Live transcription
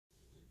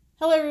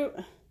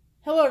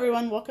Hello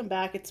everyone, welcome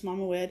back. It's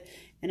Mama Wid,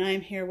 and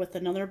I'm here with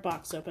another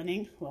box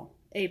opening. Well,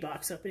 a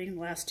box opening. The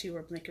last two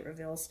were blanket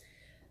reveals.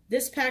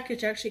 This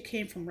package actually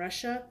came from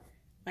Russia.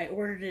 I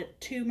ordered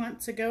it 2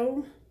 months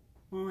ago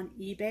on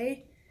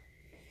eBay,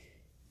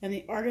 and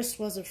the artist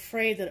was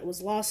afraid that it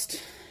was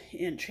lost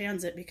in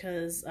transit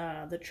because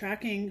the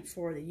tracking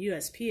for the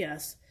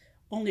USPS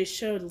only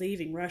showed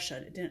leaving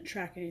Russia. It didn't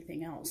track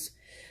anything else.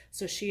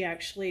 So she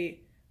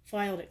actually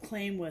filed a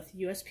claim with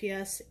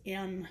USPS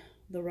and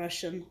the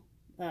Russian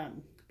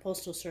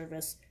Postal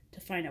Service to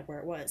find out where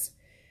it was.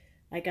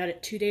 I got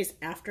it 2 days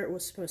after it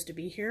was supposed to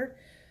be here,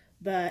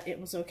 but it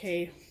was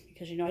okay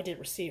because, you know, I did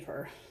receive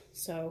her.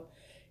 So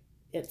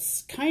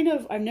it's kind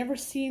of, I've never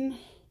seen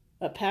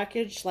a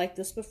package like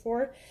this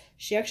before.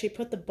 She actually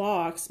put the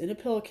box in a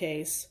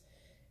pillowcase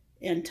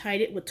and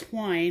tied it with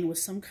twine with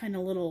some kind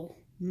of little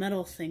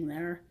metal thing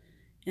there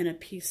and a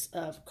piece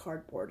of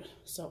cardboard.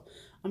 So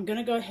I'm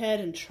gonna go ahead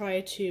and try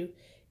to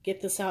get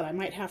this out. I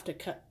might have to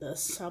cut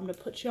this. So I'm going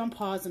to put you on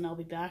pause and I'll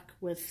be back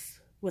with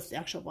the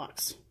actual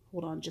box.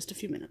 Hold on just a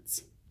few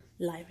minutes.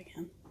 Live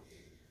again.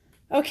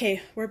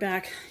 Okay, we're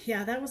back.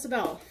 Yeah, that was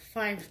about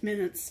 5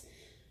 minutes.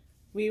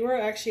 We were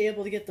actually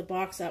able to get the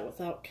box out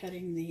without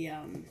cutting the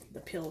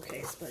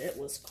pillowcase, but it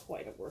was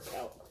quite a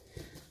workout.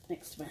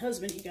 Thanks to my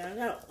husband, he got it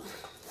out.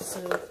 So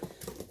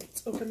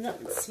let's open it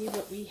up and see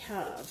what we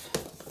have.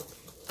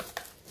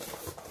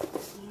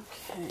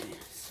 Okay,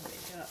 so we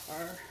got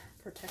our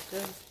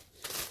protective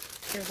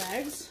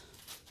airbags,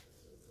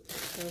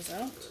 those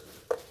out,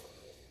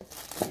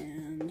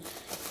 and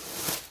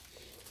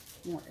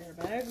more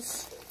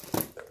airbags,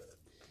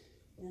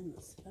 and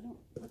this,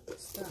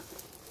 what's that?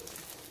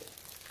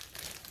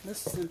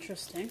 This is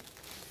interesting.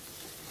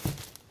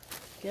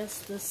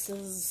 Guess this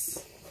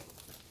is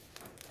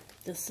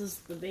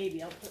the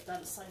baby. I'll put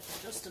that aside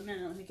for just a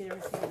minute. Let me get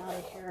everything out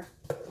of here.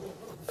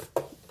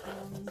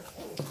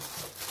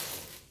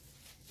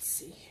 Let's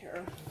see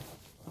here.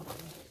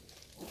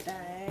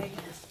 Bag.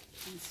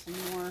 And some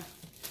more.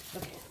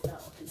 Okay,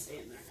 that one can stay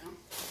in there now.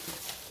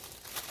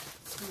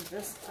 Let's move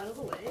this out of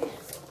the way.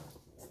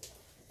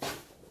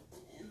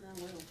 And then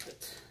we'll put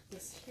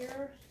this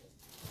here.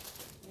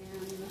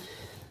 And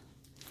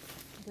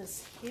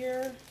this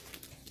here.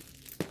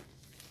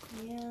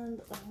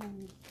 And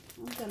I'm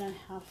gonna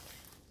have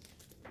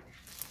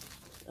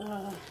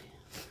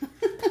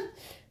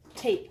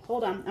tape.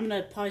 Hold on. I'm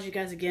gonna pause you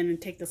guys again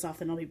and take this off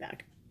and I'll be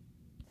back.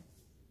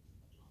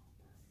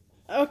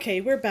 Okay,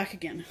 we're back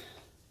again.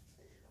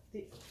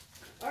 The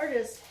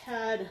artist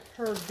had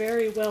her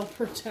very well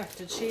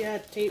protected. She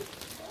had tape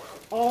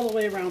all the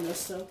way around this,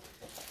 so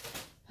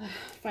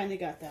finally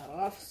got that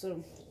off.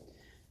 So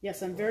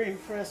yes, I'm very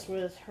impressed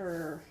with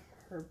her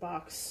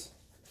box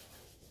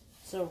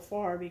so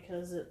far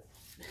because it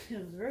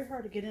was very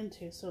hard to get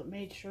into, so it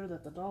made sure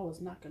that the doll was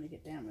not going to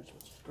get damaged,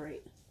 which is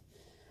great.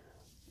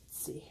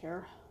 Let's see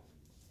here.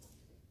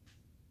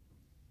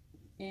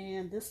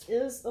 And this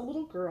is a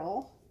little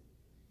girl.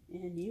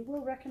 And you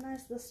will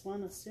recognize this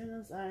one as soon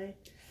as I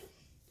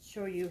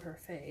show you her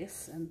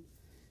face. And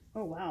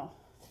oh wow,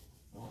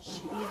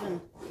 she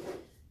even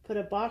put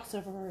a box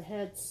over her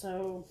head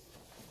so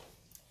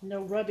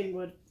no rubbing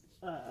would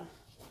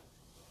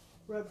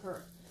rub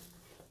her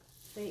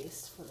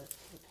face for the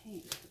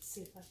paint. Let's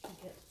see if I can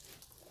get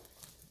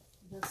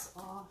this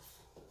off.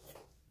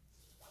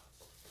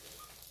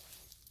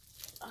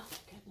 Oh my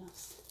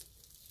goodness.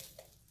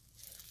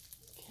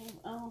 Okay,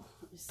 well,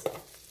 let me see.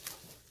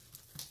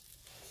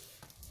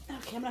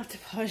 Okay, I'm gonna have to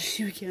pause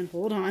you again.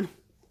 Hold on.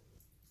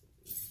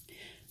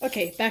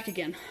 Okay, back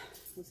again.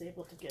 Was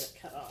able to get it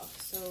cut off.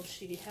 So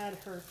she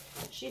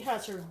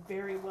has her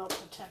very well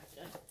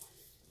protected.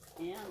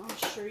 And I'm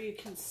sure you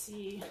can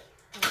see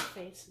her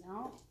face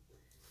now.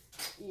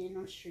 And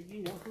I'm sure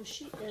you know who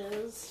she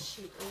is.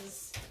 She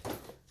is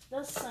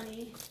the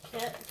Sunny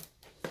Kit.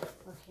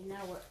 Okay,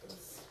 now what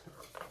is...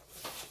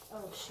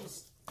 Oh,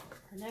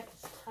 her neck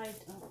is tied.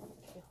 Oh,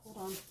 okay, hold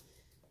on.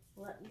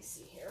 Let me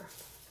see here.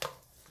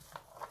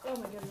 Oh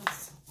my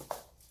goodness.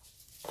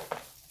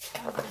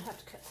 I'm going to have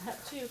to cut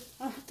that too.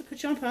 I'll have to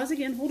put you on pause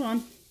again. Hold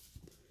on.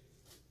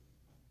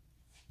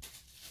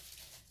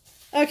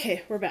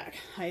 Okay, we're back.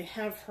 I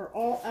have her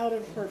all out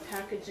of her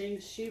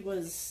packaging. She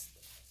was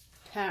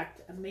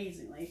packed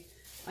amazingly.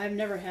 I've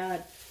never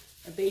had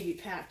a baby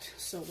packed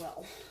so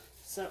well.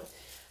 So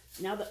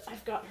now that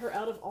I've got her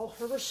out of all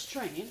her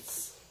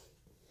restraints,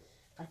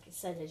 like I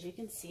said, as you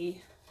can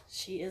see,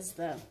 she is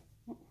the,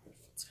 oh,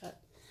 it's got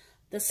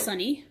the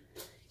Sunny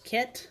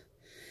Kit,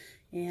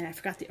 and I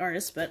forgot the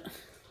artist, but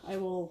I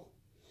will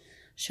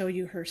show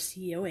you her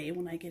COA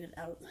when I get it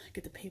out,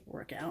 get the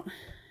paperwork out.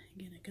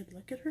 Get a good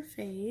look at her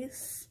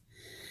face.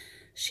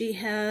 She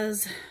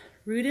has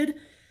rooted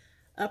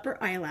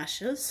upper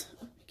eyelashes.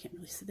 Oh, you can't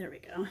really see. There we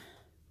go.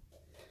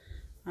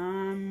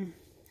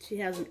 She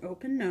has an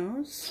open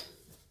nose.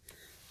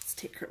 Let's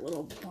take her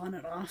little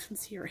bonnet off and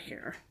see her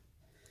hair.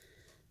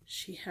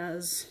 She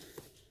has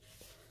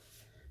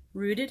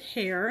rooted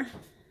hair.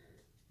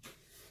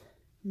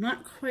 I'm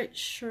not quite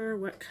sure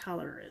what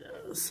color it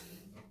is.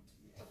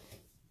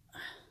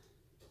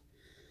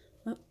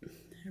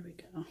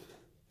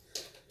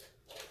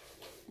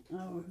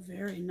 Oh,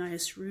 very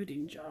nice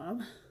rooting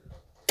job.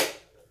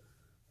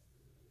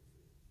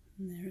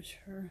 And there's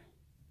her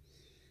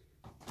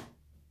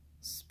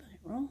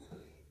spiral.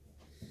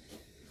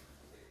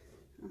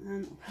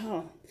 And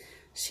oh,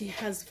 she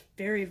has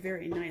very,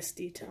 very nice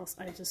details.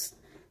 I just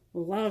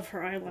love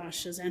her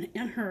eyelashes, and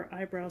her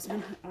eyebrows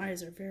and her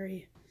eyes are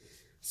very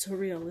so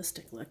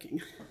realistic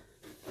looking.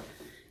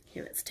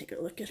 Okay, let's take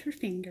a look at her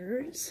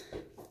fingers.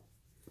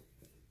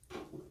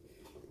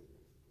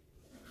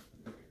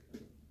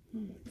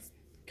 It's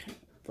kind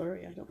of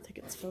blurry. I don't think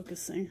it's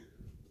focusing.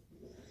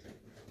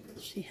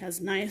 She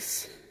has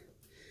nice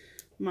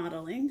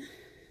modeling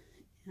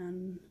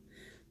and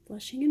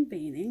blushing and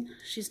veining.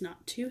 She's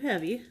not too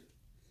heavy.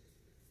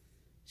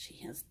 She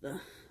has the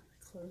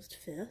closed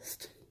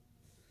fist.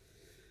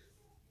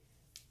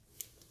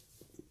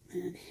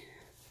 And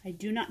I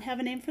do not have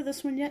a name for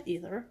this one yet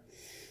either.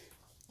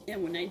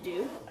 And when I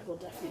do, I will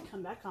definitely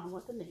come back on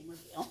with a name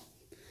reveal.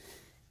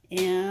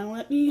 And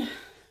let me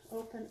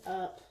open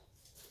up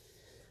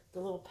the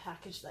little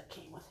package that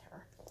came with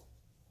her.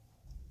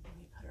 Let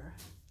me put her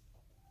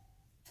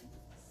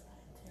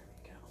aside. There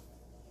we go.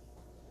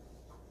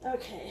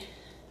 Okay.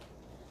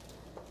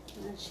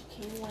 And then she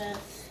came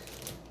with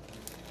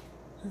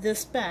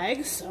this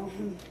bag, so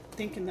I'm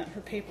thinking that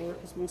her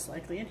paperwork is most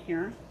likely in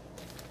here.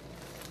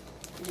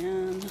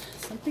 And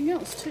something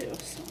else too,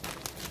 so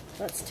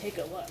let's take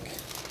a look.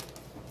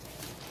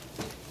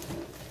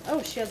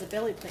 Oh, she has a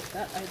belly plate.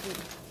 That I did.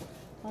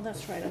 Oh,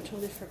 that's right. I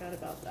totally forgot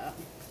about that.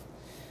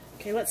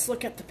 Okay, let's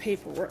look at the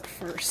paperwork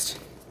first.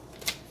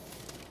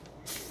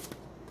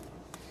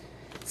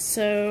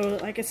 So,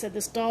 like I said,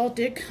 this doll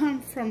did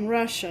come from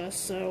Russia,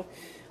 so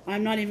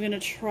I'm not even going to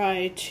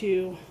try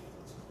to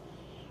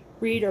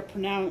read or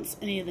pronounce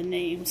any of the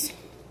names.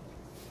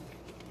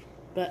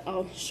 But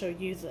I'll show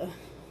you the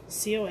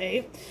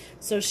COA.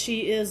 So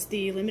she is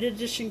the limited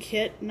edition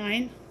kit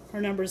 9.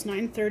 Her number is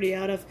 930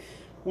 out of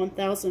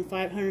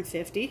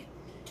 1,550,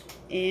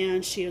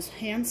 and she was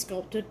hand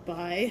sculpted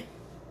by,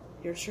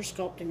 here's her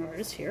sculpting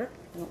artist here.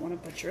 I don't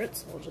want to butcher it,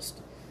 so I'll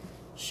just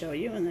show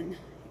you and then you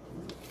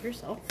can look for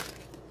yourself.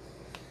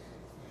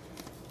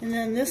 And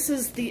then this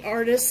is the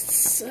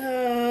artist's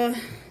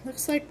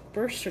looks like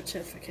birth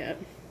certificate.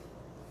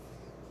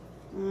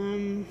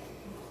 I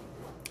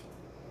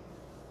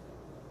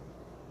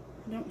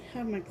don't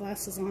have my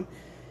glasses on.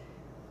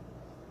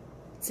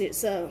 Let's see,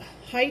 it's a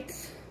height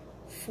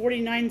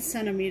 49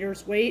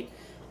 centimeters, weight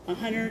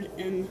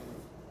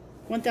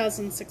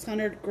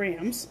 1,600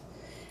 grams,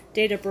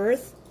 date of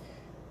birth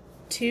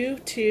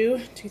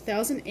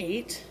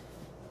 2/2/2008,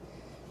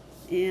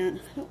 and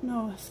I don't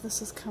know if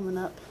this is coming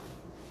up.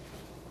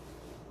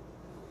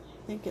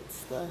 I think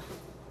it's the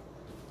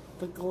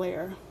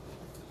glare.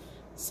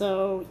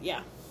 So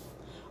yeah,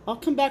 I'll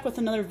come back with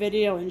another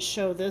video and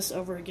show this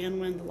over again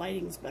when the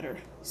lighting's better.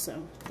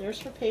 So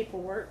there's her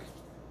paperwork,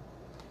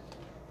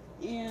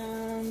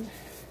 and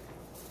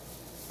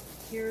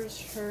here's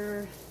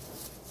her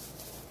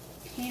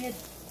painted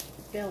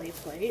belly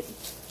plate.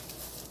 Let's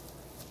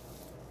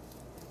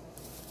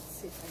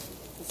see if I can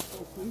get this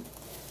open.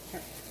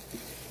 Here.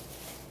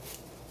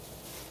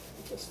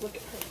 Just look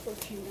at her for a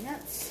few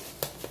minutes.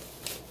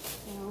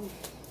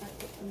 I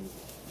can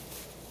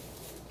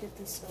get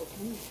this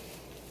open.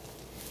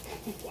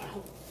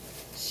 Wow,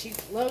 she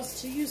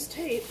loves to use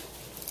tape.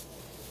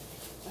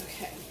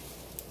 Okay.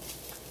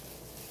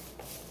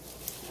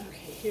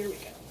 Okay, here we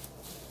go.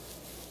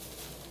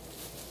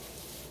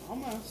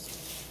 Almost.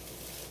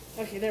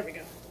 Okay, there we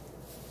go.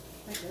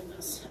 My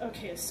goodness.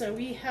 Okay, so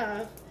we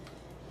have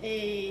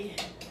a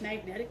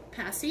magnetic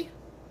passy.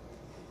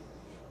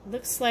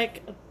 Looks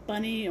like a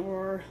bunny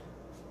or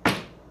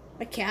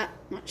a cat,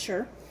 not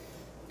sure.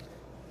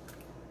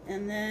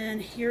 And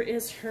then here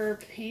is her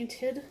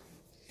painted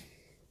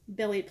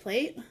belly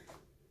plate.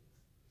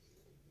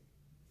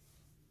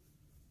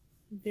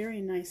 Very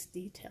nice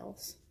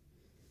details.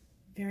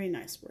 Very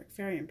nice work.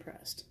 Very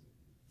impressed.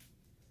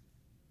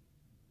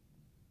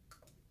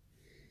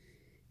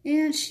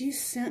 And she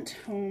sent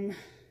home,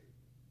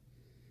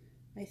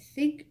 I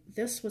think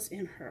this was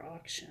in her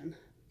auction.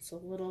 It's a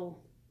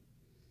little,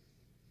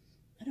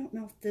 I don't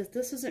know if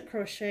this isn't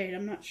crocheted.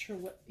 I'm not sure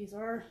what these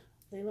are.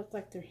 They look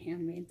like they're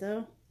handmade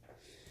though.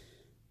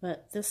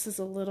 But this is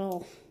a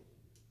little,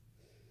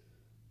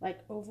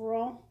 like,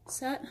 overall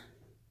set.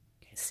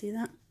 Okay, see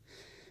that?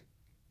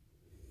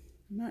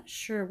 I'm not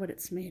sure what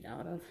it's made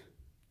out of.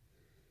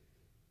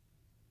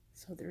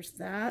 So there's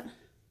that.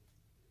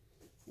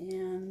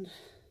 And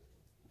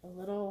a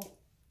little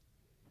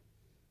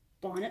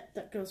bonnet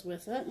that goes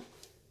with it.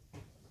 I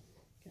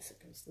guess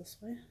it goes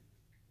this way.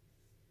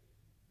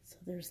 So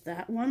there's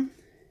that one.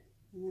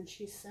 And then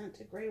she sent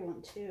a gray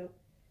one too.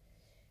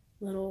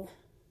 Little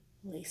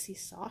lacy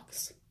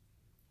socks.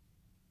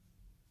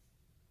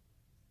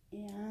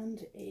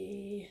 And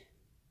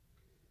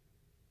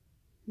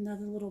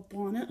another little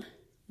bonnet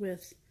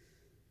with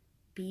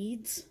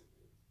beads.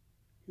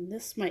 And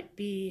this might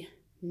be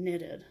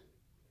knitted,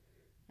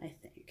 I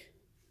think.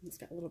 It's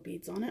got little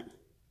beads on it.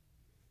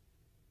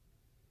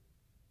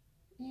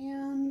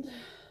 And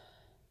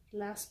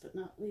last but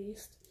not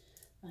least,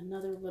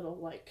 another little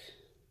like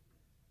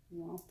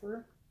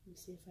romper. Let me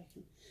see if I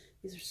can,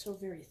 these are so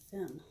very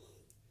thin.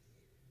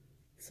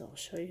 So I'll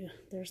show you,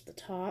 there's the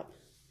top.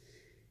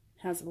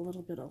 It has a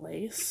little bit of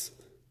lace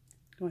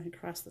going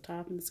across the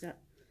top, and it's got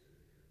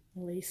a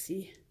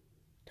lacy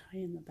tie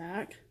in the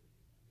back.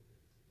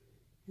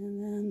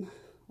 And then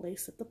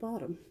lace at the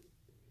bottom.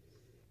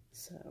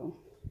 So,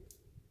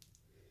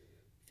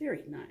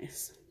 very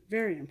nice.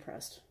 Very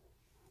impressed.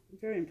 I'm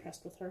very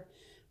impressed with her.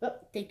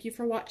 Well, thank you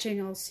for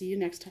watching. I'll see you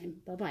next time.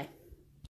 Bye-bye.